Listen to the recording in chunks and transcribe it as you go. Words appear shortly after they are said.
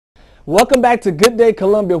Welcome back to Good Day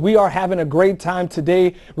Columbia. We are having a great time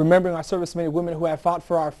today, remembering our servicemen and women who have fought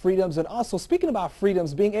for our freedoms, and also speaking about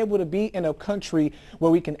freedoms, being able to be in a country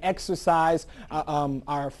where we can exercise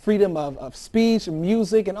our freedom of speech,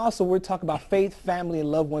 music, and also we're talking about faith, family,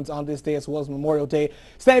 and loved ones on this day as well as Memorial Day.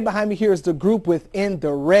 Standing behind me here is the group Within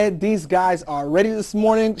the Red. These guys are ready this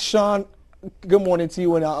morning. Sean, good morning to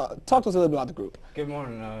you, and talk to us a little bit about the group. Good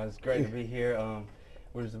morning. It's great to be here.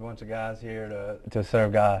 We're just a bunch of guys here to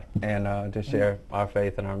serve God and to share our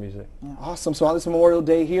faith and our music. Awesome. So on this Memorial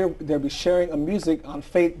Day here, they'll be sharing a music on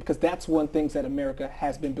faith, because that's one thing that America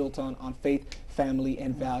has been built on faith, family,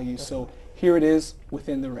 and values. So here it is,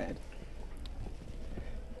 Within the Red.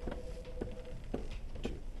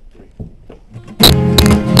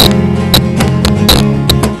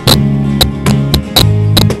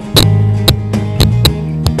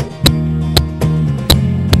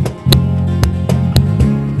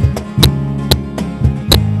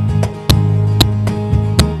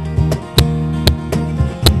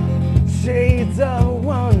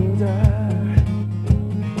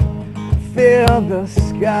 Fill the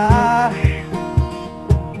sky,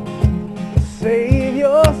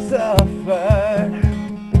 Savior suffered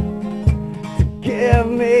to give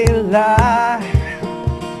me life.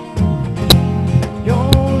 The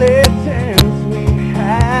only chance we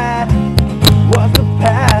had was the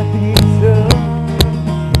path he took.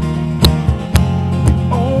 The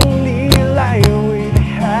only light we'd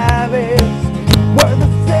have is worth a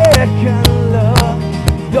second look.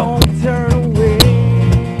 Don't turn away.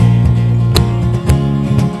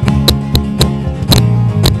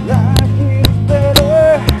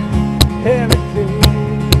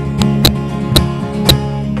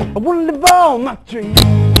 I wanna live all my dreams,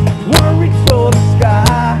 wanna reach for the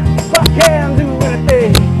sky. If I can't do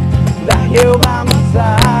anything without you by my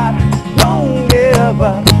side, don't give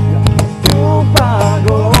up, it's too far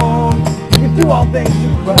gone. You can do all things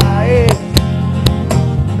through Christ,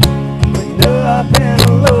 but nothing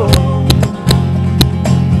alone,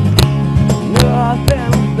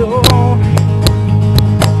 nothing alone.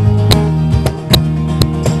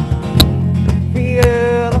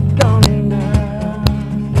 Feel the thunder,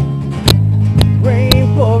 rain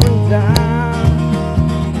pouring down,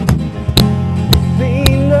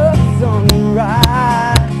 seen the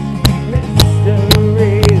sunrise,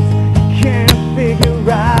 mysteries can't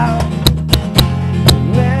figure out,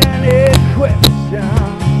 many questions,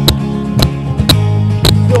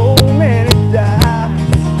 so many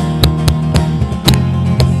doubts,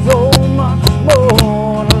 so much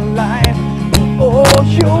more to life than all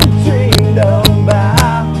you dreamed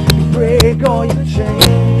about. You break all your chains,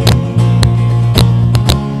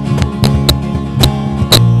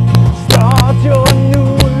 your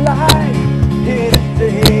new life here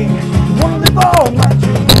today. Wanna live all my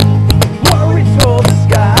dreams, wanna reach for the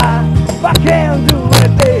sky. If I can't do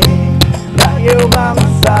anything without you by my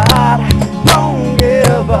side, don't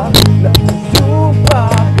give up, nothing's too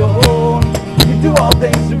far gone. You do all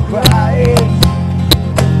things through Christ,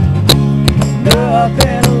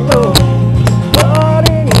 nothing alone, but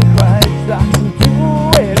in Christ I can do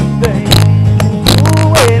anything,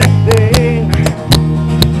 do anything.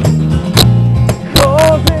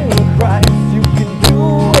 Christ, you can do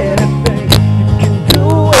anything, you can do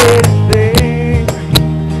anything.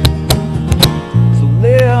 So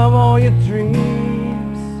live all your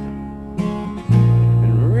dreams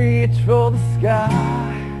and reach for the sky.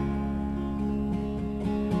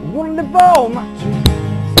 I wanna live all my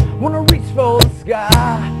dreams, wanna reach for the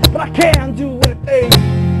sky, but I can't do anything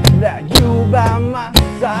without you by my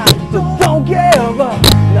side. So don't give up,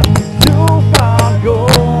 nothing's too far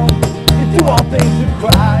gone. You do all things through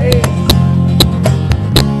Christ.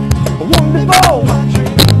 I wanna live all my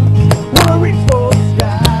dreams, wanna reach for the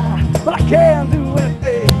sky, but I can't do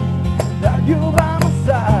anything without you by my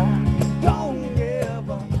side. Don't give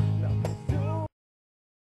up, nothing's too.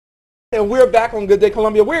 And we're back on Good Day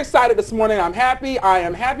Columbia. We're excited this morning. I'm happy. I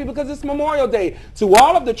am happy because it's Memorial Day. To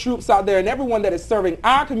all of the troops out there and everyone that is serving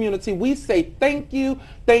our community, we say thank you,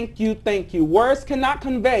 thank you, thank you. Words cannot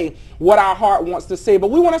convey what our heart wants to say, but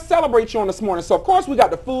we want to celebrate you on this morning. So, of course, we got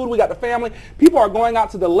the food, we got the family. People are going out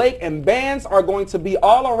to the lake, and bands are going to be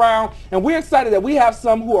all around. And we're excited that we have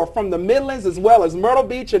some who are from the Midlands as well as Myrtle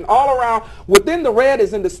Beach and all around. Within the Red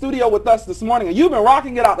is in the studio with us this morning, and you've been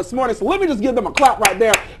rocking it out this morning. So let me just give them a clap right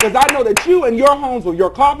there, because I know that you and your homes with your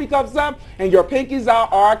coffee cups up and your pinkies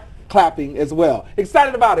out are clapping as well.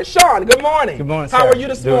 Excited about it. Sean, good morning. Good morning, How sir. are you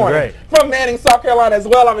this Doing morning? great. From Manning, South Carolina as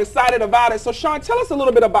well. I'm excited about it. So Sean, tell us a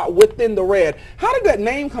little bit about Within the Red. How did that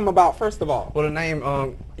name come about, first of all? Well, the name,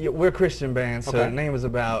 we're a Christian band, so Okay. the name is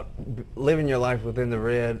about living your life within the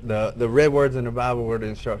red. The red words in the Bible were the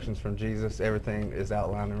instructions from Jesus. Everything is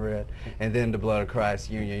outlined in red. And then the blood of Christ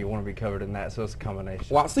union, you want to be covered in that, so it's a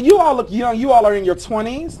combination. Wow. So you all look young. You all are in your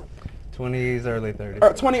 20s? 20s, early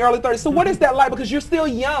 30s. 20, early 30s. So what is that like? Because you're still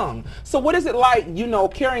young. So what is it like, you know,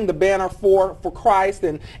 carrying the banner for Christ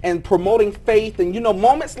and promoting faith and, you know,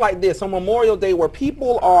 moments like this on Memorial Day where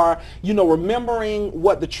people are, you know, remembering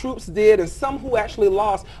what the troops did and some who actually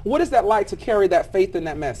lost. What is that like to carry that faith and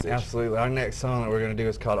that message? Absolutely. Our next song that we're going to do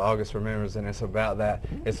is called August Remembers, and it's about that.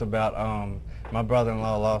 It's about my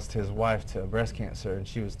brother-in-law lost his wife to breast cancer, and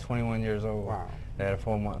she was 21 years old. Wow. They had a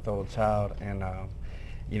 4-month-old child, and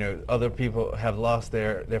you know, other people have lost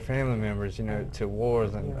their family members, you know, to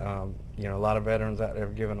wars, and you know, a lot of veterans out there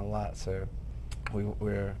have given a lot. So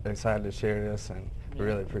we're excited to share this, and we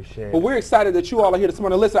really appreciate it. Well, we're excited that you all are here this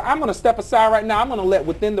morning. Listen, I'm going to step aside right now. I'm going to let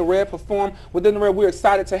Within the Red perform. Within the Red, we're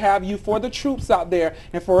excited to have you for the troops out there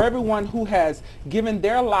and for everyone who has given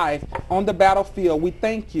their life on the battlefield. We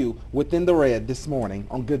thank you, Within the Red, this morning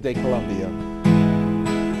on Good Day Columbia.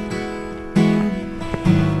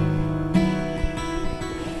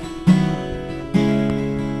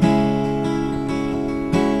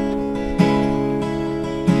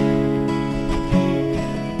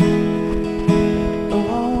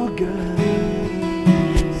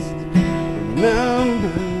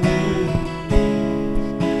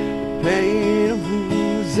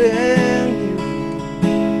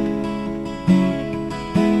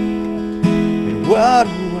 What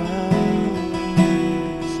was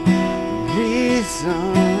the reason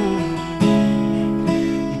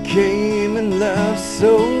you came and left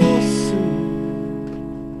so soon?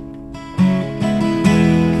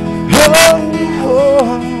 Oh, oh,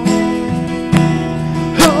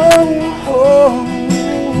 oh, oh,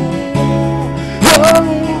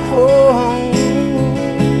 oh, oh.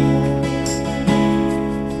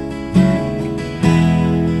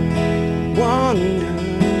 Wonder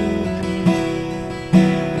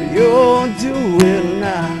you're doing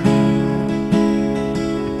now,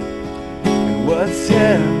 and what's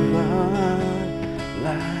heaven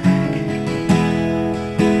like?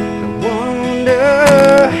 I wonder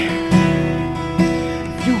if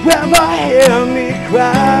you ever hear me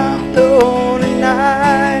cry lonely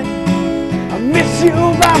night. I miss you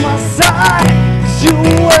by my side, 'cause you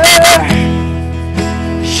were the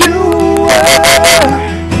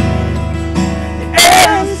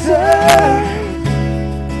answer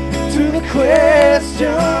to the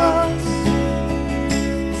question.